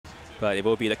but it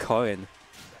will be the Corin.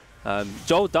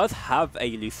 Jole does have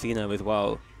a Lucina as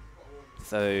well,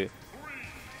 so.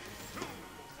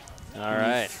 All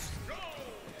right.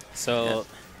 So,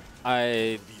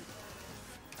 I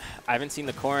haven't seen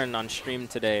the Corrin on stream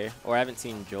today, or I haven't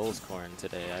seen Joel's Corrin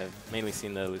today. I've mainly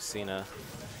seen the Lucina.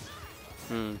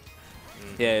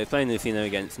 Yeah, he's playing Lucina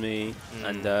against me,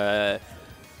 and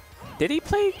did he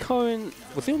play Corrin?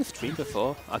 Was he on the stream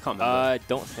before? I can't remember. I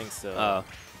don't think so.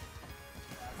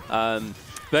 Oh.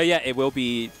 But yeah, it will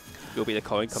be the Corrin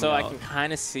coming out. So I can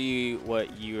kind of see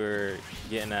what you were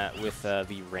getting at with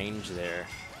the range there.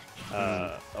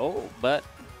 Oh, but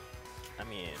I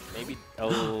mean, maybe.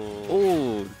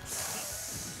 Oh.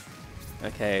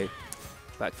 Okay.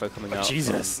 Back throw coming out.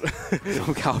 Jesus.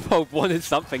 CalPol wanted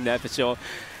something there for sure.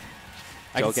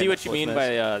 I can see what you mean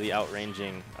by the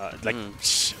outranging. Like.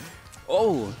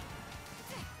 Oh.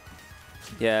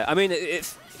 Yeah, I mean,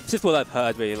 it's just what I've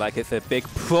heard, really. Like, it's a big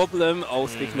problem. Oh,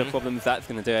 speaking of problems, that's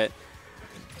going to do it.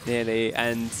 Nearly.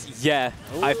 And yeah,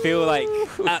 I feel like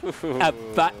at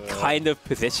that kind of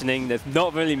positioning, there's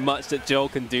not really much that Jole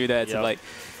can do there to like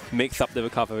mix up the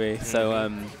recovery.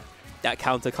 So that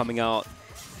counter coming out,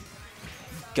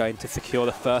 going to secure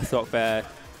the first stock there.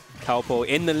 CalPol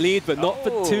in the lead, but not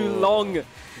for too long.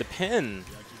 The pin.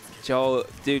 Jole,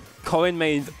 dude, Corrin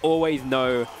mains always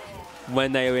know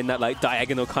when they are in that like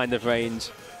diagonal kind of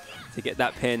range to get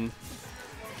that pin.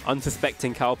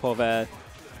 Unsuspecting CalPol there.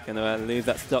 Gonna lose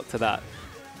that stock to that.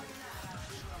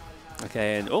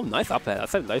 Okay, and oh, nice up there.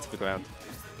 That's so low to the ground.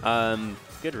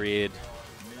 Good read.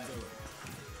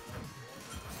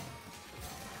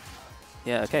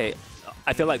 Yeah, okay.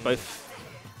 I feel like both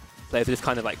players are just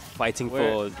kind of like fighting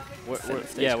for.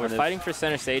 We're fighting for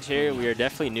center stage here. We are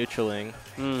definitely neutraling.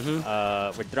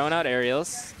 We're throwing out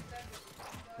aerials.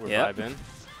 We're vibing.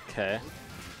 Okay.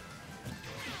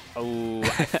 Oh,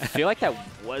 I feel like that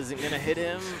wasn't going to hit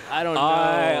him. I don't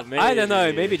know. I don't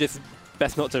know. Maybe just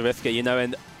best not to risk it, you know.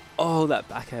 And oh, that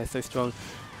back air is so strong.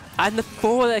 And the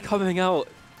four they're coming out,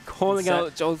 calling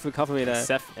out Jole's recovery there.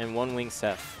 Seth and one wing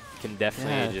Seth can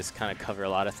definitely just kind of cover a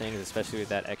lot of things, especially with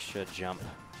that extra jump.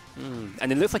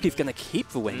 And it looks like he's going to keep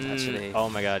the wing, actually. Oh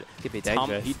my god. Could be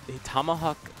dangerous. He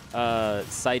tomahawk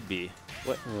side B.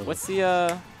 What's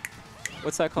the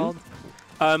what's that called?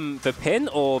 The pin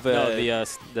or the... No,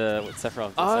 the what's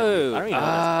Sephiroth? Oh, I don't even know what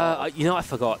that's called. You know, I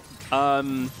forgot.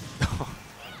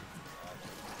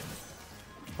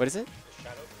 What is it?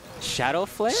 Shadow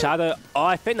Flare? Shadow. Oh,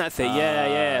 I think that's it.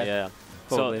 Yeah.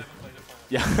 Probably. So,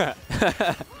 yeah.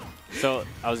 So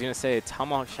I was gonna say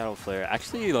Tomahawk Shadow Flare.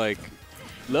 Actually, like,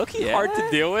 low-key hard to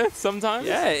deal with sometimes.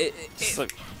 Yeah, it's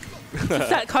like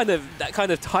just that kind of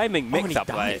timing mix up,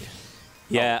 right?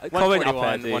 Yeah,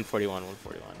 141, 141.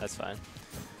 That's fine.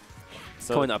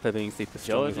 So Corrin up there being super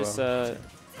strong as just well.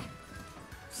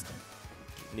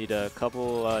 Need a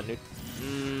couple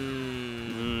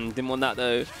didn't want that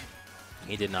though.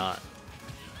 He did not.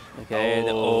 Okay,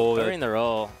 during the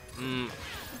roll.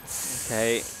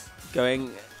 Okay,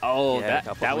 going. Oh, that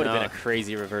would have been a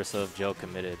crazy reversal if Jole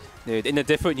committed. Dude, in a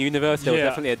different universe, there was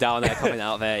definitely a down air coming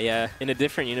out there, yeah. In a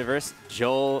different universe,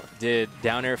 Jole did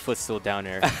down air, footstool, down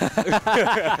air. For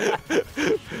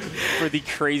the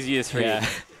craziest read. Yeah.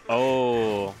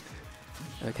 Oh.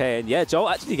 Okay, and yeah, Jole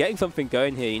actually getting something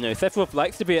going here. You know, Sephiroth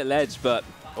likes to be at ledge, but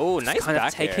nice kind of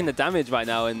back taking the damage right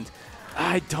now, and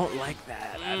I don't like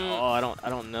that at all. I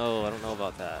don't know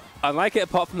about that. I like it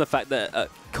apart from the fact that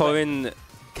Corrin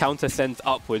counter sends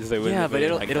upwards. So yeah, but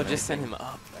it'll just send him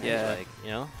up. Right? Yeah, like,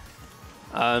 you know.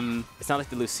 It's not like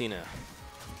the Lucina.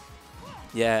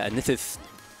 Yeah, and this is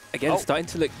again starting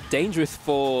to look dangerous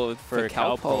for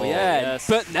CalPol. Yeah, yes.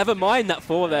 But never mind that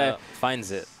four there. Finds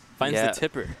the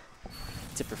tipper.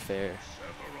 Tipper fair.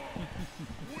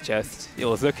 It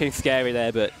was looking scary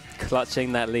there, but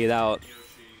clutching that lead out.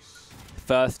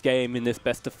 First game in this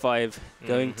best of 5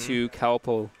 going to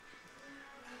CalPol.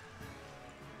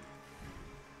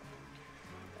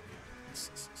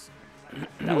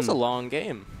 That was a long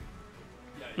game.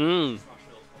 That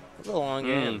was a long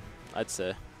game, I'd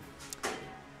say.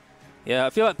 Yeah, I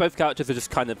feel like both characters are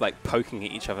just kind of like poking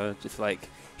at each other. Just like,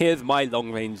 here's my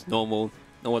long range normal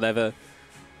or whatever.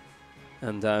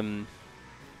 And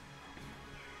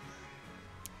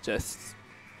just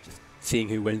seeing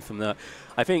who wins from that.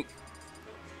 I think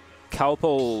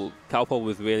CalPol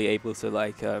was really able to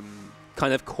like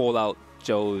kind of call out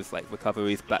Jole's like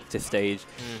recoveries back to stage.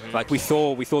 Like we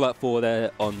saw that four there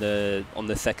on the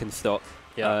second stock,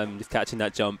 just catching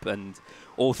that jump, and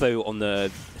also on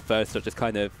the third stock just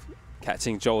kind of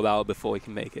catching Jole out before he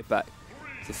can make it back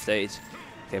to stage.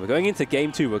 Okay, we're going into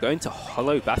game 2. We're going to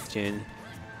Hollow Bastion.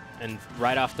 And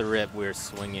right off the rip, we're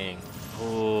swinging.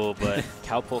 Oh, but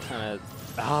CalPol kind of...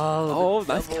 Oh,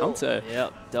 nice counter.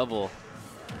 Yep, double.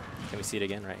 Can we see it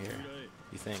again right here,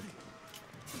 you think?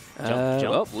 Jump.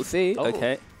 Well, we'll see. Oh.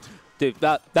 Okay. Dude,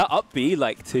 that up B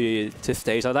like to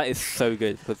stage, that is so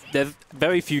good. Because there's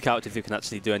very few characters who can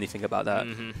actually do anything about that.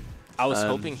 I was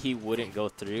hoping he wouldn't go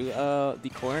through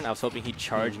the corn. I was hoping he'd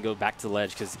charge and go back to the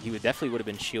ledge because he definitely would have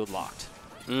been shield locked.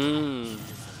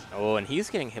 Oh, and he's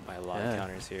getting hit by a lot of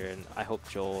counters here, and I hope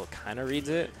Jole kind of reads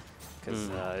it because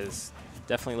it's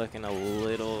definitely looking a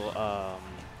little,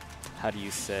 how do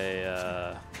you say,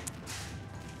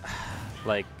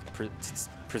 like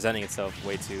presenting itself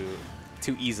way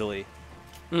too easily.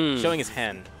 Showing his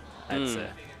hand, I'd say.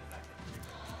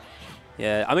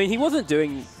 Yeah, I mean, he wasn't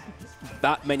doing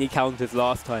that many counters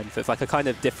last time, so it's like a kind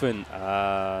of different,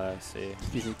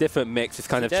 different mix. Just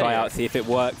kind of try out, see if it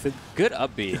works. And good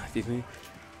up B. Excuse me.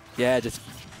 Yeah, just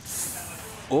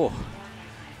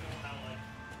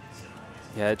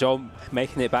yeah, Jole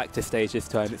making it back to stage this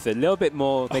time. It's a little bit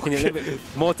more, making it a little bit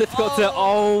more difficult to.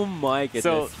 Oh my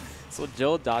goodness. So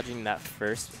Jole dodging that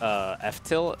first F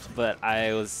tilt, but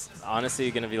I was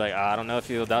honestly gonna be like, I don't know if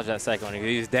he'll dodge that second one.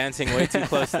 He was dancing way too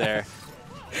close there.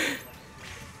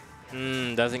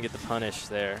 Doesn't get the punish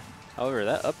there. However,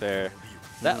 that up air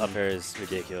is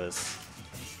ridiculous.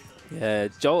 Yeah,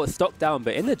 Jole is stopped down,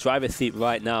 but in the driver's seat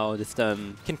right now. Just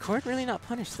Can Corn really not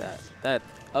punish that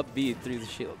up B through the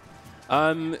shield?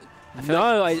 No,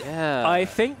 I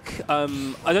think I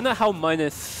don't know how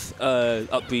minus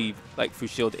up B like through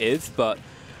shield is, but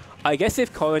I guess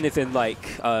if Corrin is in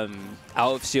like out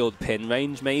of shield pin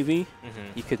range, maybe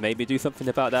you could maybe do something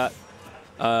about that.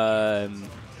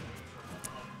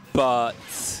 But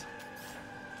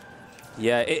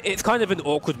yeah, it's kind of an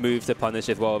awkward move to punish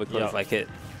as well because like it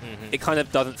kind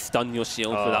of doesn't stun your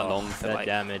shield for that long. So that like,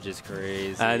 damage is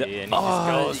crazy, and he just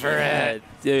goes for it.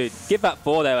 Dude, give that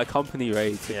 4 there a company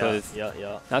raise because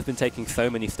that's been taking so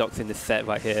many stocks in this set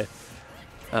right here.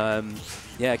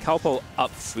 Yeah, CalPol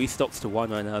up 3 stocks to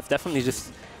 1 right now. It's definitely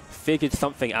just figured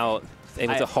something out.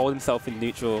 Able to hold himself in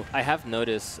neutral. I have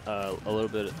noticed a little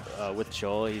bit with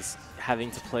Jole, he's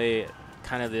having to play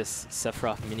kind of this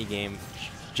Sephiroth minigame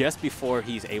just before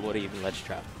he's able to even ledge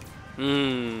trap.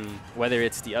 Whether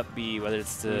it's the up B, whether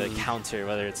it's the counter,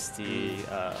 whether it's the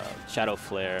shadow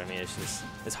flare, I mean,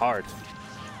 it's hard.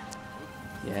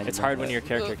 Yeah, it's hard when your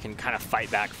character can kind of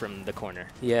fight back from the corner.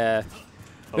 Yeah,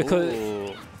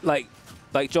 because like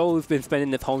Joel's been spending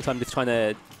this whole time just trying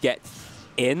to get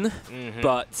in,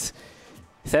 but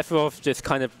Sephiroth just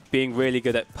kind of being really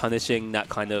good at punishing that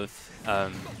kind of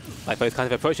like those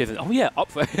kinds of approaches. And oh yeah,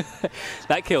 up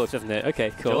that kills, doesn't it?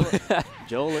 Okay, cool.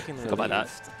 Jole looking Forgot about that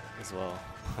as well.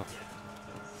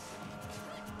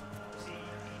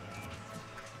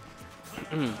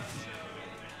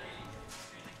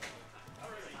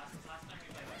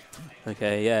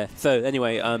 Okay, yeah. So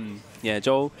anyway, yeah,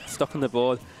 Jole stuck on the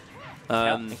board.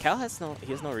 Cal has no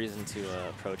reason to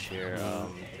approach here.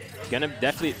 Gonna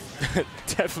definitely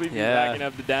be backing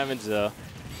up the damage though.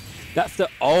 That's the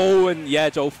and yeah,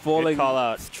 Jole falling call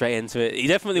out straight into it. He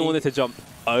definitely wanted to jump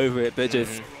over it, but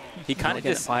just he kind of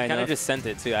just sent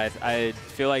it too. I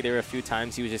feel like there were a few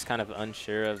times he was just kind of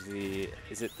unsure of the.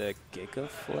 Is it the Giga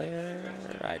Flare?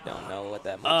 I don't know what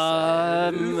that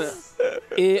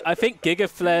is. I think Giga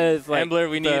Flare is like. Ambler,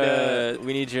 we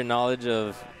need your knowledge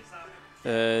of.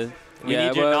 We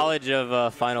need your knowledge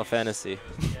of Final Fantasy.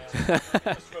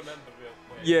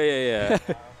 Yeah.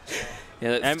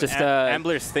 Yeah, it's just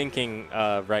Ambler's thinking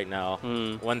right now.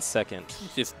 1 second.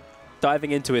 Just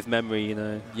diving into his memory, you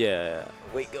know. Yeah.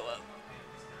 Wait, go up.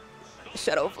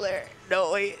 Shadow Flare.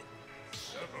 No, wait.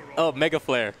 Oh, Mega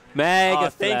Flare.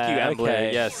 Mega Flare. Thank you, Ambler.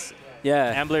 Okay. Yes.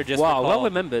 Yeah. Ambler just Wow, well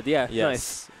remembered. Yeah. Yes.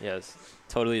 Nice. Yes.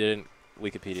 Totally didn't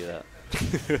Wikipedia that.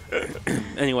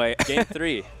 Anyway. Game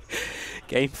 3.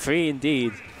 Game 3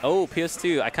 indeed. Oh,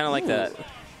 PS2. I kind of like that.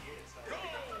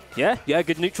 Yeah,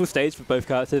 good neutral stage for both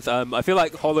characters. I feel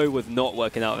like Hollow was not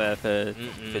working out there for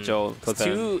Jole.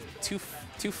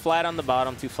 Too flat on the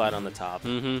bottom, too flat on the top.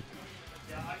 When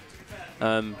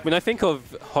I think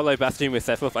of Hollow Bastion with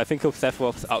Sephiroth, I think of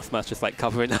Sephiroth's up smash just like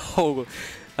covering the whole,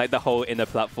 like the whole inner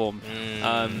platform.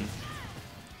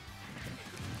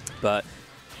 But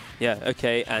yeah,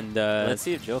 okay, and let's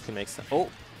see if Jole can make some. Oh,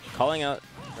 calling out,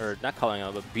 or not calling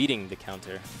out, but beating the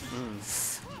counter.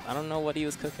 I don't know what he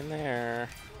was cooking there.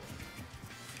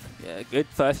 Yeah, good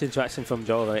first interaction from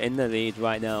Jole though, in the lead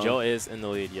right now. Jole is in the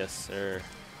lead, yes, sir.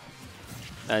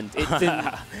 And it's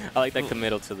I like that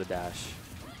committal to the dash.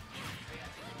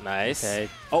 Nice. Okay.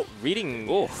 Oh, reading.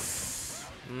 Oh.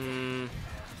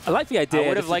 I like the idea. I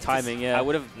would have liked timing. Yeah. I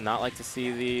would have not liked to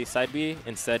see the side B.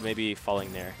 Instead, maybe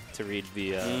falling Nair to read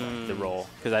the roll,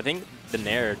 because I think the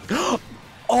Nair. That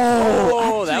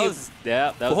was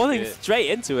that was falling good. straight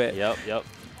into it. Yep.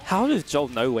 How does Jole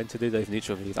know when to do those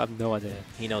neutral moves? I have no idea.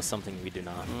 He knows something we do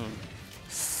not.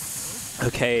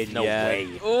 Okay, No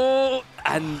way. Oh,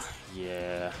 and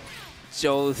Yeah.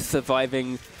 Jole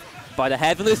surviving by the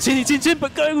head on this chin,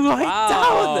 but going right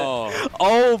Wow. down.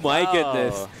 Oh my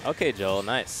goodness. Okay, Joel,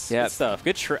 nice. Yep.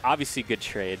 Good stuff. Obviously good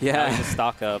trade. Yeah. Now just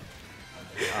stock up.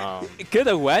 Good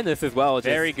awareness as well.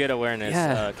 Very good awareness.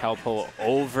 Yeah. CalPol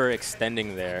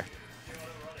overextending there.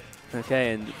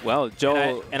 Okay, and well,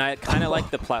 Jole. And I kind of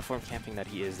like the platform camping that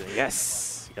he is there.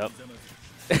 Yes. Yep.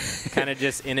 Kind of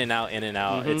just in and out, in and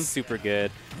out. It's super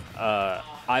good.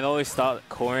 I've always thought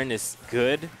Corrin is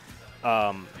good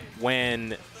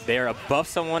when they're above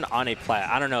someone on a plat.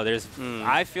 I don't know.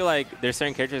 I feel like there's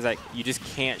certain characters that you just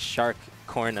can't shark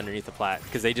Corrin underneath the plat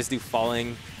because they just do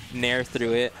falling Nair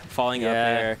through it, falling up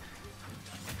there.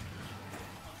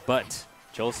 But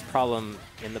Joel's problem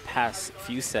in the past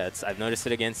few sets, I've noticed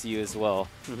it against you as well,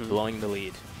 blowing the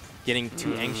lead, getting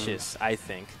too anxious, I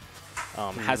think.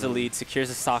 Has a lead, secures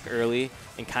a stock early,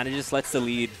 and kind of just lets the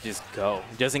lead just go.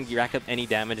 Doesn't rack up any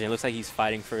damage, and it looks like he's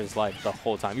fighting for his life the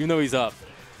whole time, even though he's up.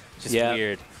 Just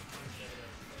weird.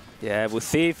 Yeah, we'll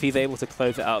see if he's able to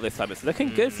close it out this time. It's looking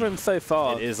good for him so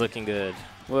far. It is looking good.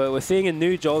 We're seeing a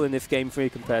new Jole in this game 3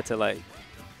 compared to like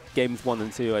games 1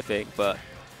 and 2, I think. But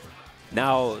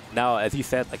now, as you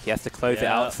said, like he has to close it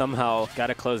out somehow. Got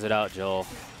to close it out, Joel.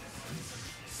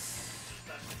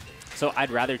 So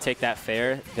I'd rather take that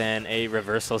fair than a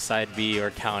reversal side B or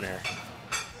counter.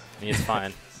 I mean, it's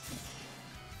fine.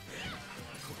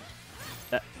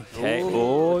 Okay.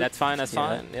 Ooh, that's fine. That's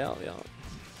fine. Yeah.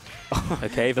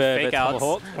 Okay, the fake outs.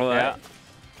 tomahawk. Yeah.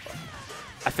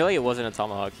 I feel like it wasn't a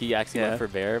tomahawk. He actually went for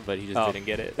bear, but he just didn't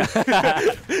get it.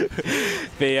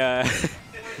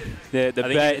 the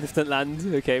bear instant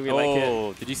land. Okay, we like it.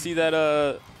 Oh, did you see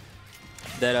that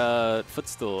that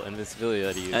footstool invincibility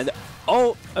that he used? And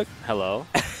hello.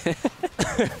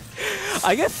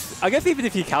 I guess even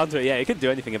if you counter it, you couldn't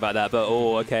do anything about that. But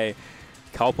okay,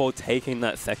 CalPol taking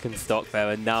that second stock there,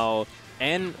 and now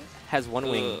has one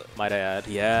wing, might I add.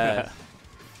 Yeah.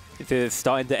 It's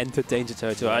starting to enter danger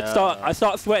territory. I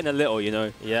start sweating a little, you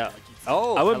know. Yeah.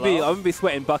 Oh. I wouldn't be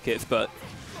sweating buckets, but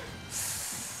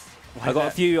I got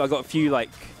a few like.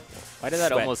 Why did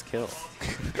that almost kill?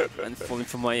 And falling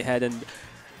from my head and.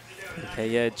 Okay,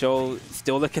 yeah, Jole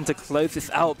still looking to close this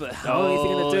out, but how is he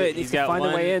going to do it? He's got to find a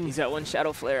way in. He's got one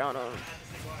Shadow Flare on him.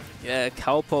 Yeah,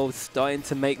 CalPol starting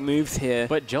to make moves here.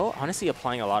 But Jole honestly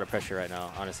applying a lot of pressure right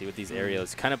now, honestly, with these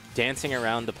aerials. Kind of dancing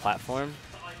around the platform.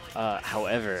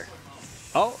 However.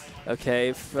 Oh!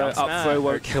 Okay, up throw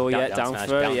won't kill yet. Down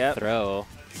throw, down throw.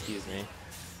 Excuse me.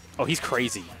 Oh, he's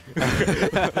crazy.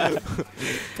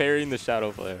 Parrying the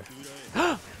Shadow Flare.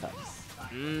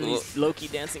 He's low-key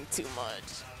dancing too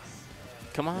much.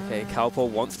 Come on. Okay, CalPol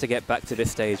wants to get back to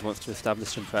this stage, wants to establish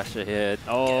some pressure here.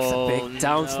 Oh, gets a big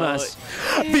down smash.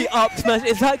 The up smash,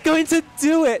 is that going to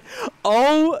do it?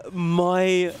 Oh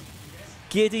my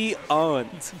giddy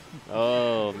aunt.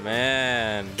 Oh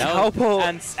man. CalPol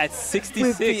at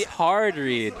 66 hard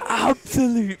read.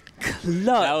 Absolute clutch.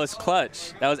 That was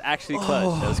clutch. That was actually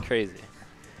clutch. That was crazy.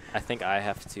 I think I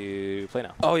have to play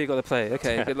now. Oh, you got to play.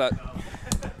 Okay, good luck.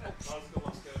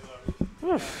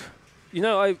 You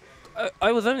know,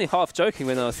 I was only half joking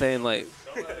when I was saying, like,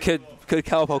 could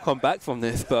CalPol come back from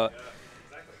this, but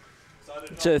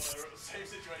just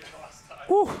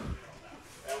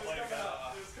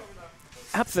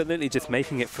absolutely just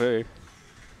making it through.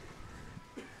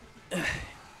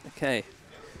 Okay.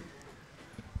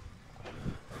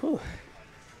 Whew.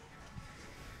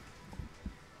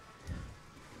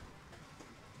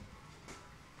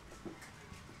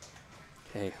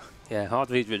 Okay. Yeah, hard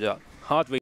read.